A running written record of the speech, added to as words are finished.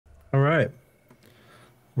All right,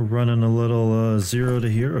 we're running a little zero to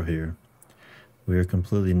hero here. We are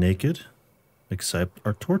completely naked, except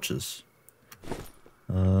our torches.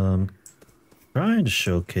 Trying to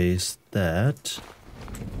showcase that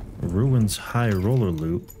Ruin's high roller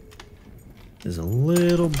loop is a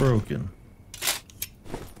little broken.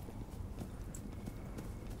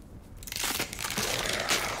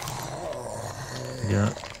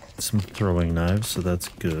 Got some throwing knives, so that's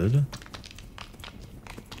good.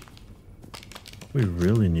 What we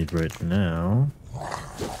really need right now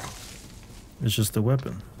is just a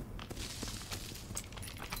weapon.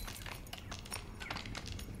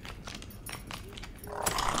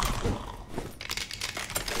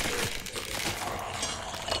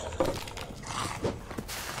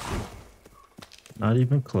 Not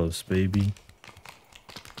even close, baby.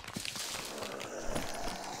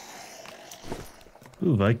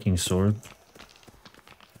 Ooh, Viking sword.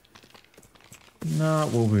 Not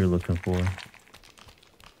what we were looking for.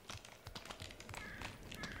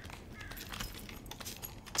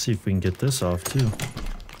 Let's see if we can get this off too.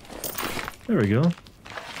 There we go.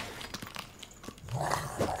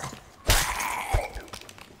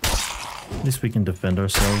 At least we can defend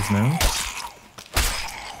ourselves now.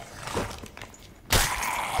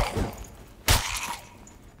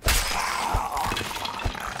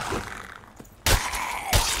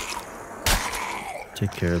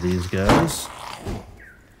 Take care of these guys.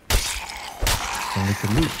 And we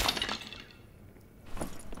can loot.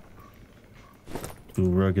 2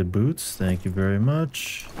 rugged boots, thank you very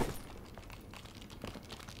much.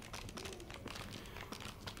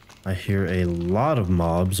 I hear a lot of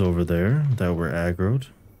mobs over there that were aggroed.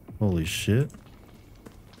 Holy shit.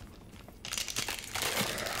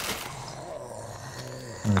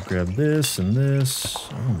 I'm gonna grab this and this.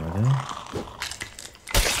 Oh my god.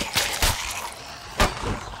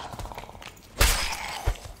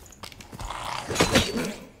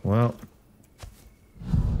 Well,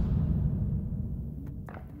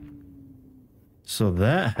 so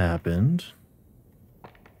that happened.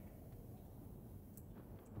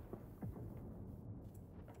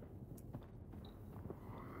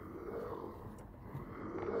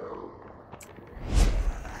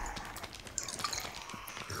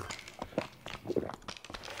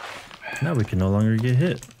 Now we can no longer get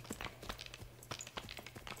hit.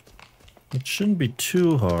 It shouldn't be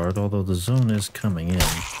too hard, although the zone is coming in.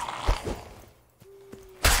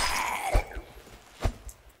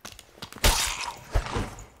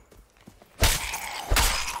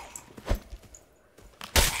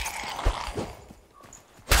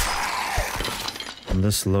 I'm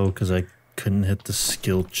this low because I couldn't hit the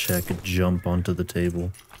skill check jump onto the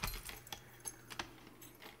table.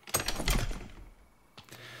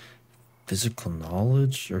 Physical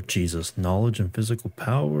knowledge, or Jesus, knowledge and physical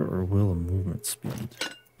power, or will and movement speed?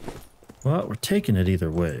 Well, we're taking it either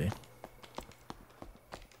way.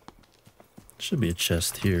 Should be a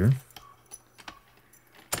chest here.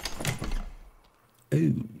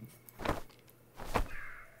 Ooh.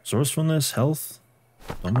 Resourcefulness, health.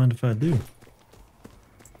 Don't mind if I do.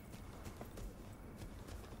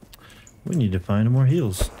 We need to find more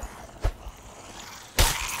heals.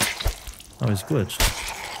 Oh, he's glitched.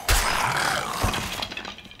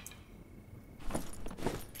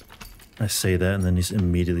 I say that and then he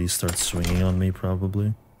immediately starts swinging on me,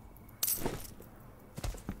 probably.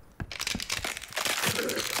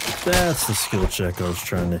 That's the skill check I was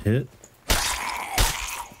trying to hit.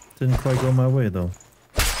 Didn't quite go my way, though.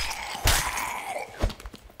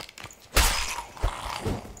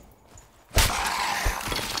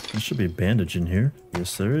 There should be a bandage in here.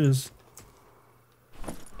 Yes, there is.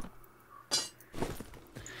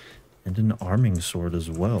 And an arming sword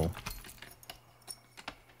as well.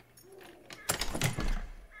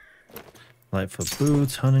 Lightfoot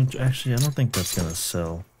boots, hunting. Actually, I don't think that's gonna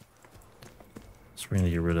sell. So we're gonna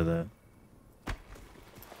get rid of that.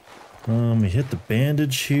 We hit the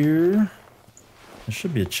bandage here. There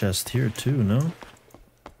should be a chest here too, no?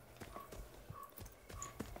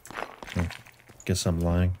 Oh, guess I'm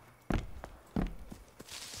lying.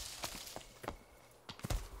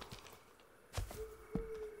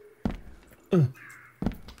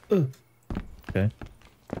 Okay.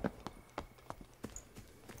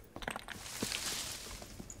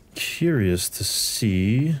 Curious to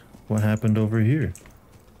see what happened over here.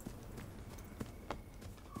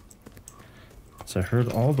 So I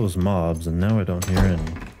heard all those mobs and now I don't hear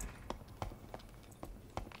any.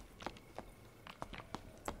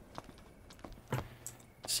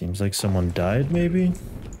 Seems like someone died, maybe?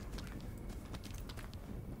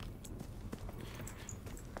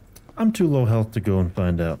 I'm too low health to go and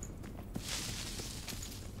find out.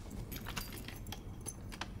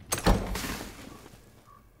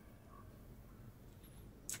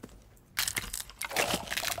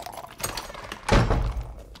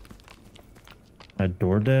 My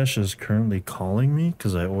DoorDash is currently calling me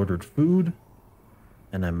because I ordered food.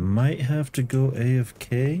 And I might have to go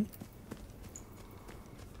AFK.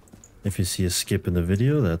 If you see a skip in the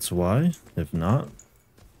video, that's why. If not,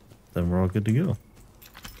 then we're all good to go.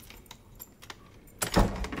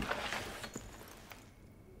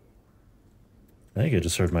 I think I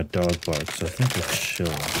just heard my dog bark, so I think we're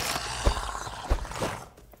chilling.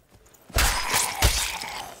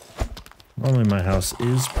 Normally my house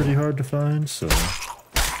is pretty hard to find, so...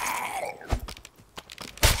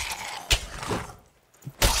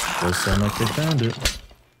 does sound like they found it.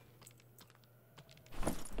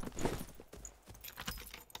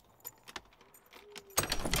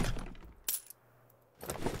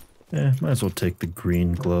 Yeah, might as well take the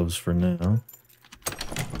green gloves for now.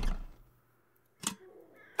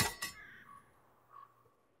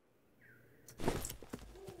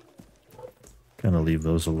 Kind of leave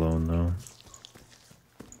those alone though.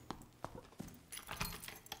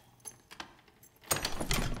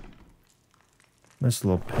 Nice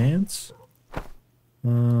little pants.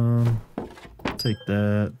 Take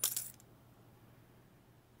that.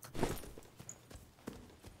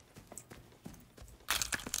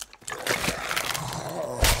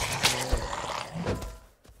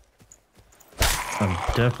 I'm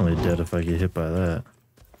definitely dead if I get hit by that.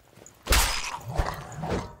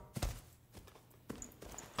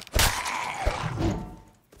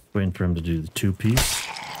 Waiting for him to do the two-piece,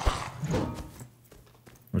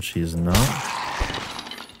 which he is not,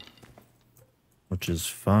 which is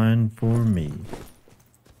fine for me.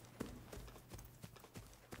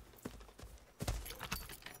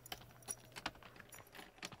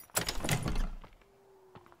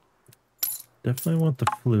 Definitely want the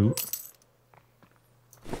flute.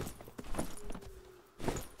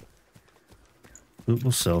 Flute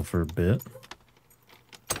will sell for a bit.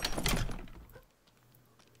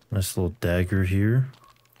 Nice little dagger here.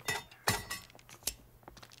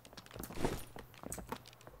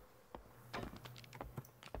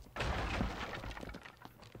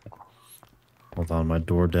 Hold on, my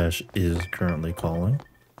DoorDash is currently calling.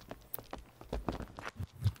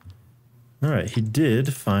 Alright, he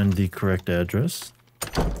did find the correct address.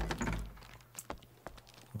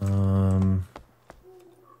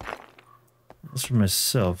 As for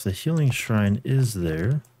myself, the healing shrine is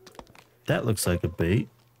there. That looks like a bait.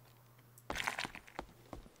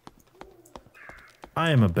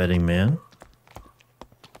 I am a betting man.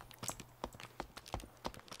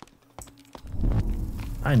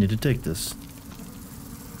 I need to take this.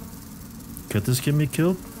 Could this get me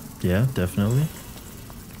killed? Yeah, definitely.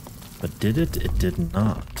 But did it? It did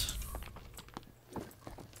not.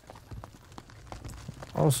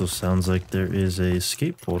 Also sounds like there is a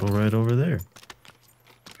escape portal right over there.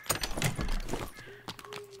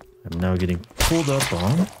 I'm now getting pulled up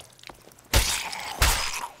on.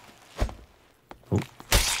 Oh,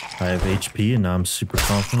 I have HP and now I'm super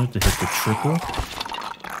confident to hit the triple.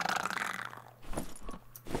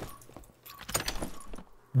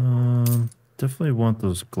 Definitely want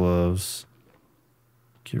those gloves.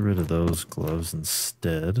 Get rid of those gloves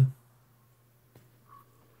instead.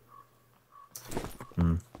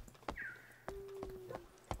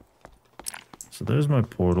 So there's my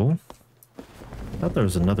portal. I thought there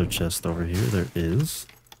was another chest over here. There is.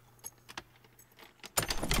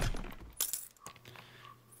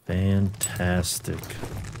 Fantastic.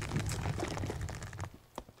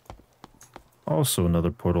 Also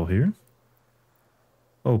another portal here.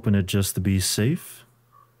 Open it just to be safe.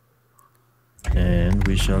 And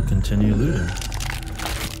we shall continue looting.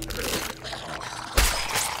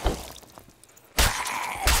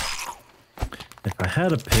 If I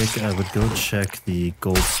had a pick, I would go check the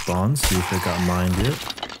gold spawn, see if it got mined yet.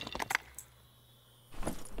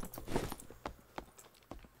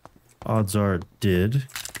 Odds are it did.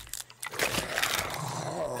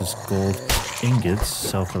 Because gold ingots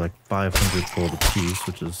sell for like 500 gold a piece,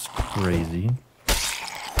 which is crazy.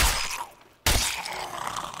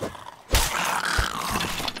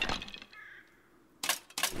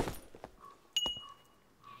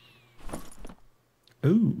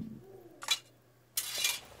 Ooh.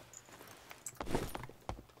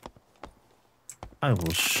 I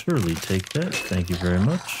will surely take that. Thank you very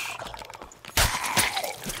much.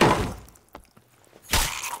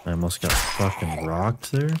 I almost got fucking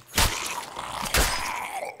rocked there.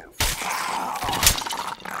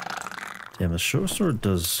 Damn, the short sword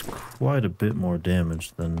does quite a bit more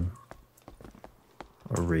damage than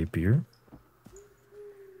a rapier.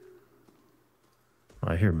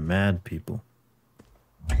 I hear mad people.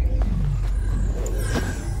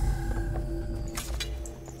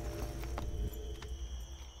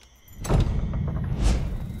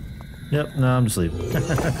 Yep, no, I'm just leaving.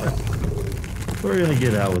 We're gonna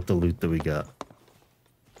get out with the loot that we got.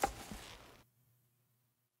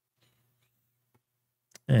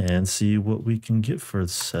 And see what we can get for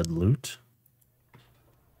said loot.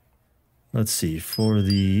 Let's see, for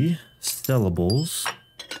the sellables,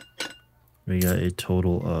 we got a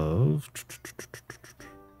total of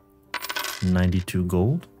 92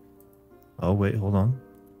 gold. Oh wait, hold on.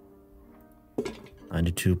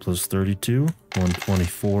 92 plus 32,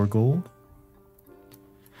 124 gold.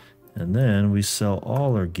 And then we sell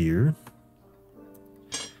all our gear.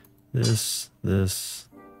 This.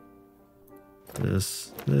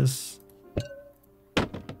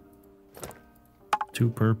 2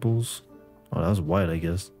 purples. Oh, that was white, I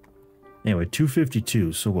guess. Anyway,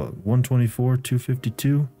 252. So what? 124,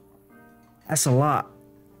 252. That's a lot.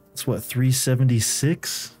 That's what,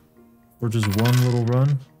 376? For just one little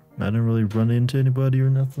run? I didn't really run into anybody or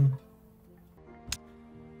nothing.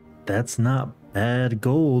 That's not bad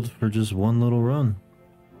gold for just one little run.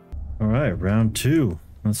 Alright, round 2.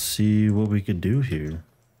 Let's see what we could do here.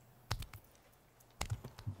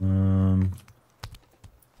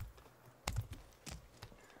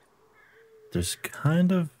 There's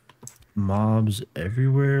kind of mobs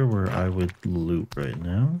everywhere where I would loot right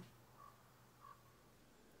now.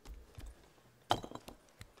 Let's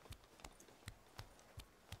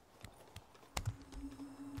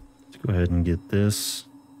go ahead and get this.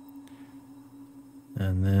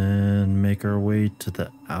 And then make our way to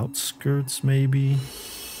the outskirts, maybe.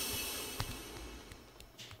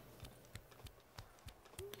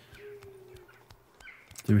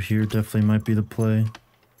 Through here definitely might be the play.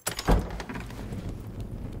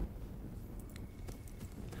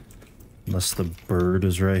 Unless the bird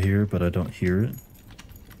is right here, but I don't hear it.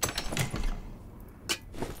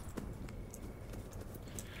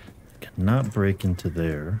 Cannot break into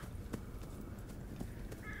there.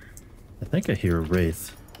 I think I hear a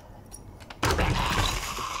wraith.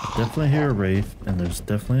 I definitely hear a wraith, and there's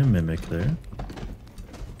definitely a mimic there.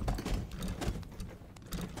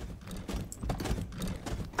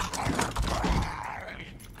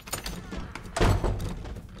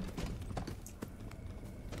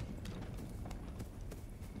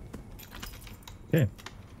 Okay.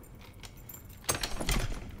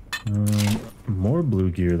 More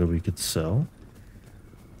blue gear that we could sell.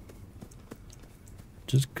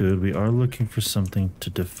 Which is good. We are looking for something to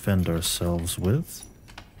defend ourselves with.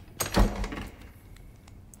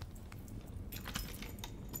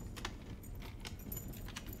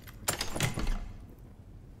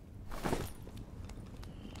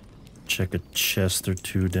 Check a chest or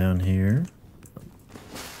two down here.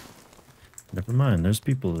 Never mind, there's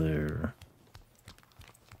people there.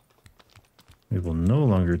 We will no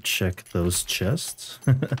longer check those chests.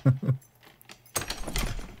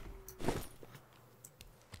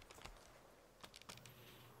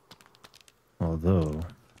 Although...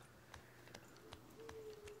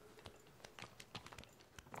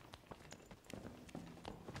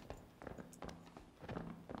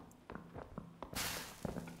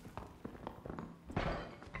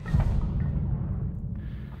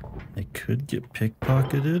 I could get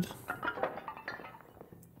pickpocketed.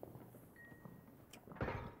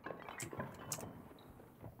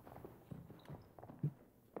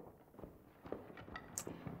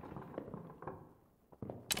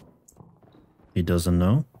 He doesn't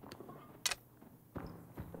know.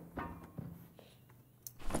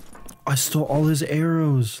 I stole all his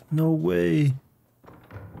arrows. No way.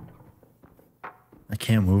 I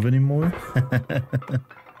can't move anymore.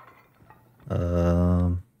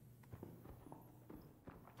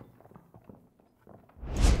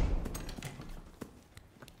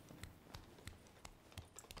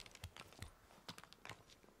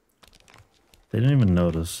 They didn't even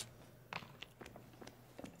notice.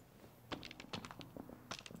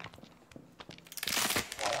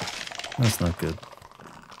 That's not good.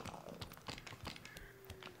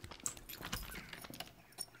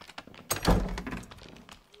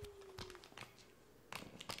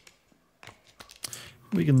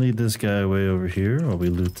 We can lead this guy away over here while we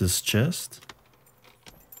loot this chest.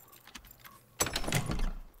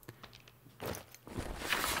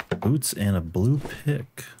 Boots and a blue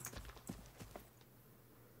pick.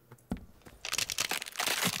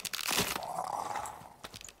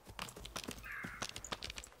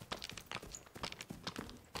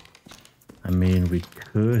 I mean, we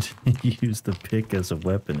could use the pick as a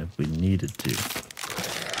weapon if we needed to.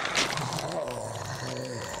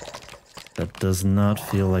 That does not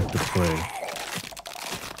feel like the play.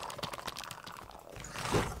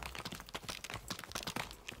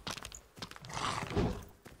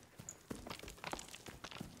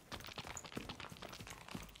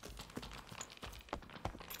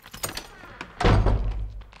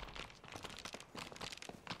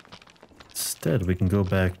 Instead, we can go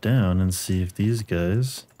back down and see if these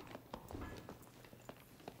guys...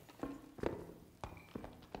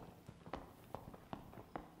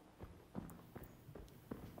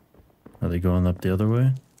 Are they going up the other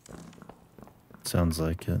way? Sounds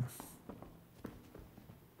like it.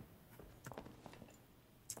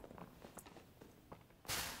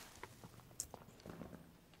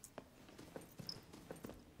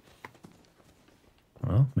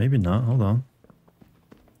 Well, maybe not. Hold on.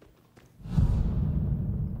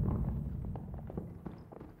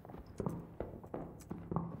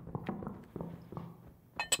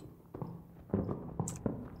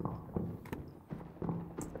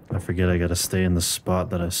 I forget I gotta stay in the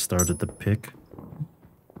spot that I started the pick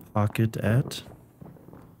pocket at.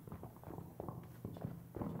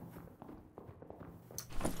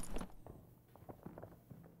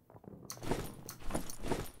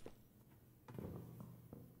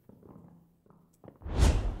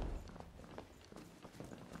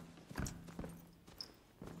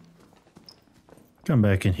 Come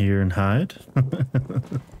back in here and hide.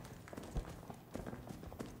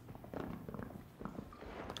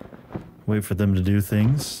 Wait for them to do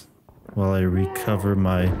things while I recover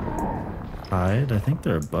my hide. I think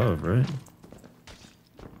they're above, right?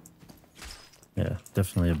 Yeah,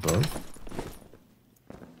 definitely above.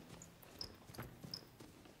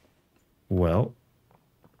 Well,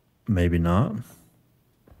 maybe not.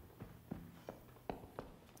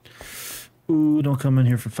 Ooh, don't come in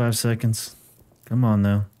here for 5 seconds. Come on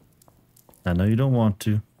now. I know you don't want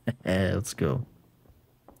to. Let's go.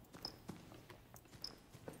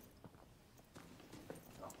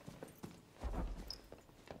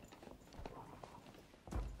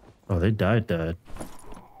 Oh, they died. I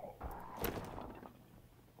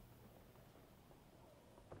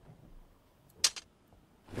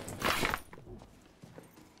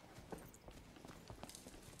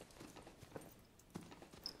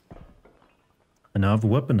now have a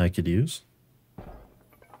weapon I could use.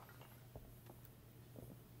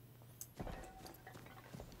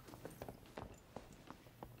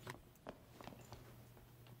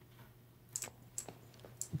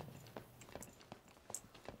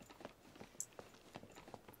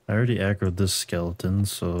 I already aggroed this skeleton,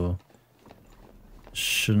 so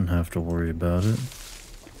shouldn't have to worry about it.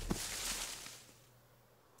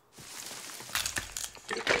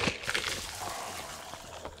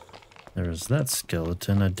 There's that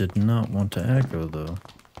skeleton I did not want to aggro, though.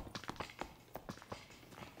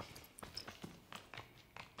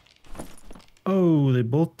 Oh, they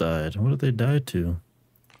both died. What did they die to?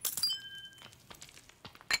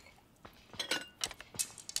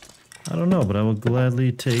 I don't know, but I will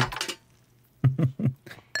gladly take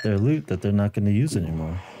their loot that they're not going to use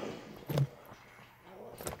anymore.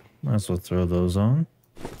 Might as well throw those on.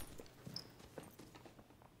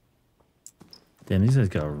 Damn, these guys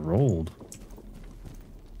got rolled.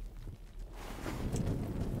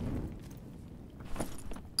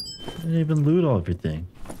 They didn't even loot all everything.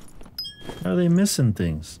 How are they missing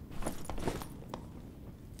things?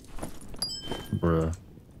 Bruh.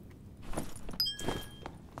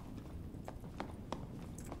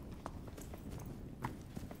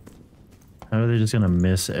 How are they just gonna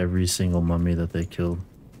miss every single mummy that they killed?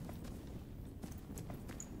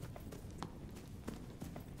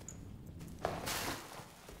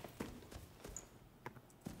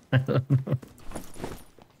 I don't know.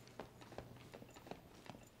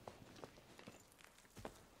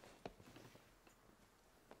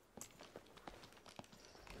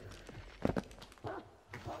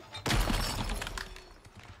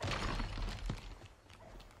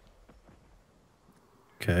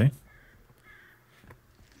 Okay.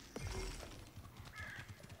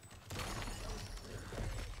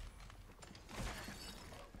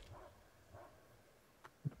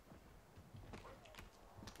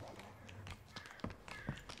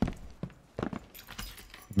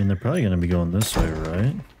 I mean, they're probably going to be going this way,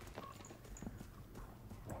 right?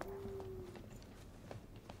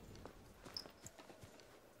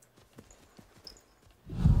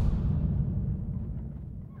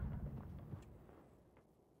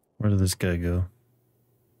 Where did this guy go?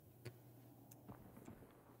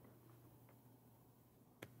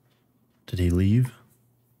 Did he leave?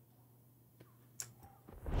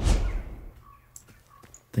 I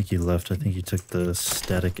think he left. I think he took the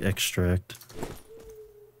static extract.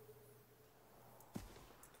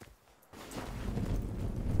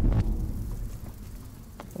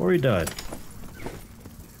 Or he died.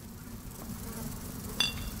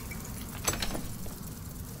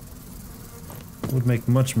 Would make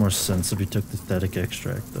much more sense if he took the static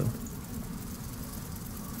extract, though.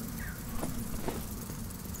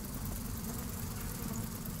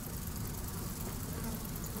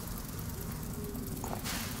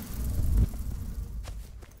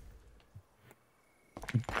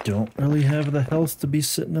 Don't really have the health to be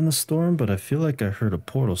sitting in the storm, but I feel like I heard a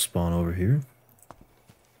portal spawn over here.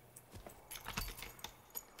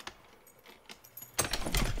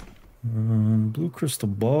 Blue crystal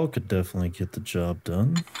ball could definitely get the job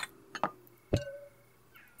done.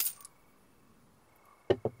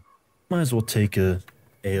 Might as well take a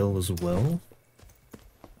ale as well.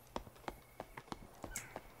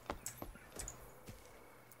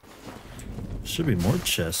 Should be more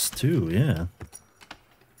chests too, yeah.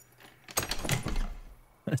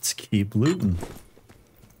 Let's keep looting.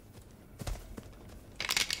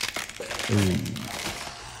 Ooh.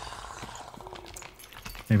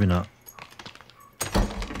 Maybe not.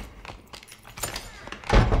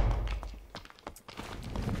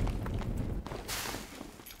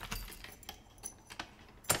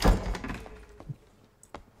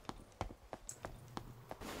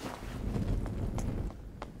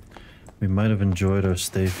 We might have enjoyed our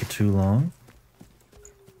stay for too long.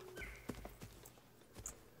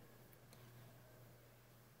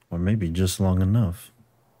 Or maybe just long enough.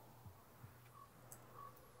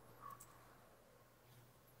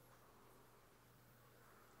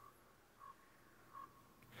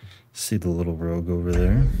 See the little rogue over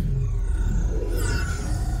there.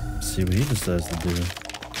 See what he decides to do.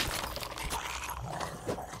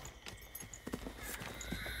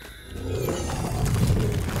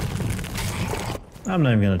 I'm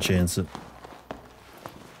not even gonna chance it.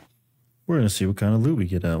 We're gonna see what kind of loot we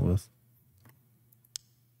get out with.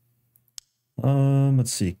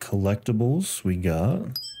 Let's see, collectibles we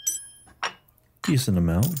got. Decent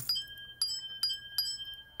amount.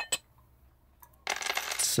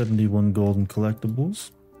 71 golden collectibles.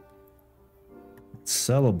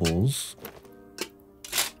 Sellables.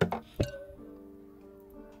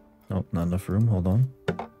 Oh, not enough room, hold on.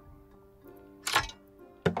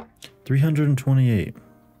 328,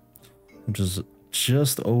 which is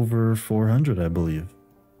just over 400, I believe.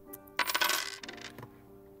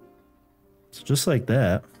 So just like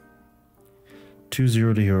that, 2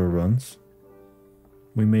 0 to hero runs.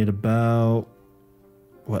 We made about,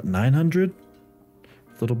 what, 900? A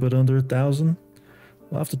little bit under 1,000.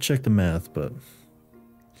 We'll have to check the math, but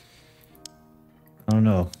I don't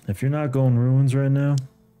know. If you're not going ruins right now,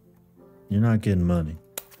 you're not getting money.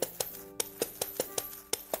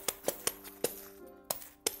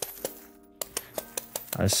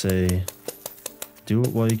 I say, do it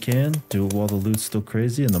while you can, do it while the loot's still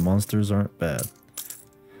crazy and the monsters aren't bad.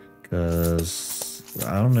 Because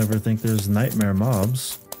I don't ever think there's nightmare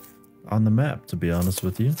mobs on the map, to be honest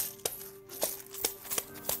with you.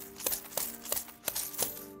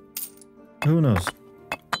 Who knows?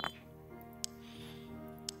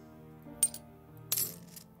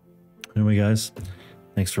 Anyway, guys,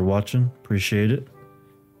 thanks for watching. Appreciate it.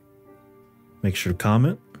 Make sure to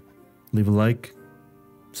comment, leave a like,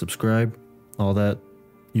 subscribe, all that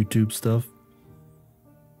YouTube stuff.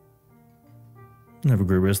 And have a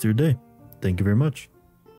great rest of your day. Thank you very much.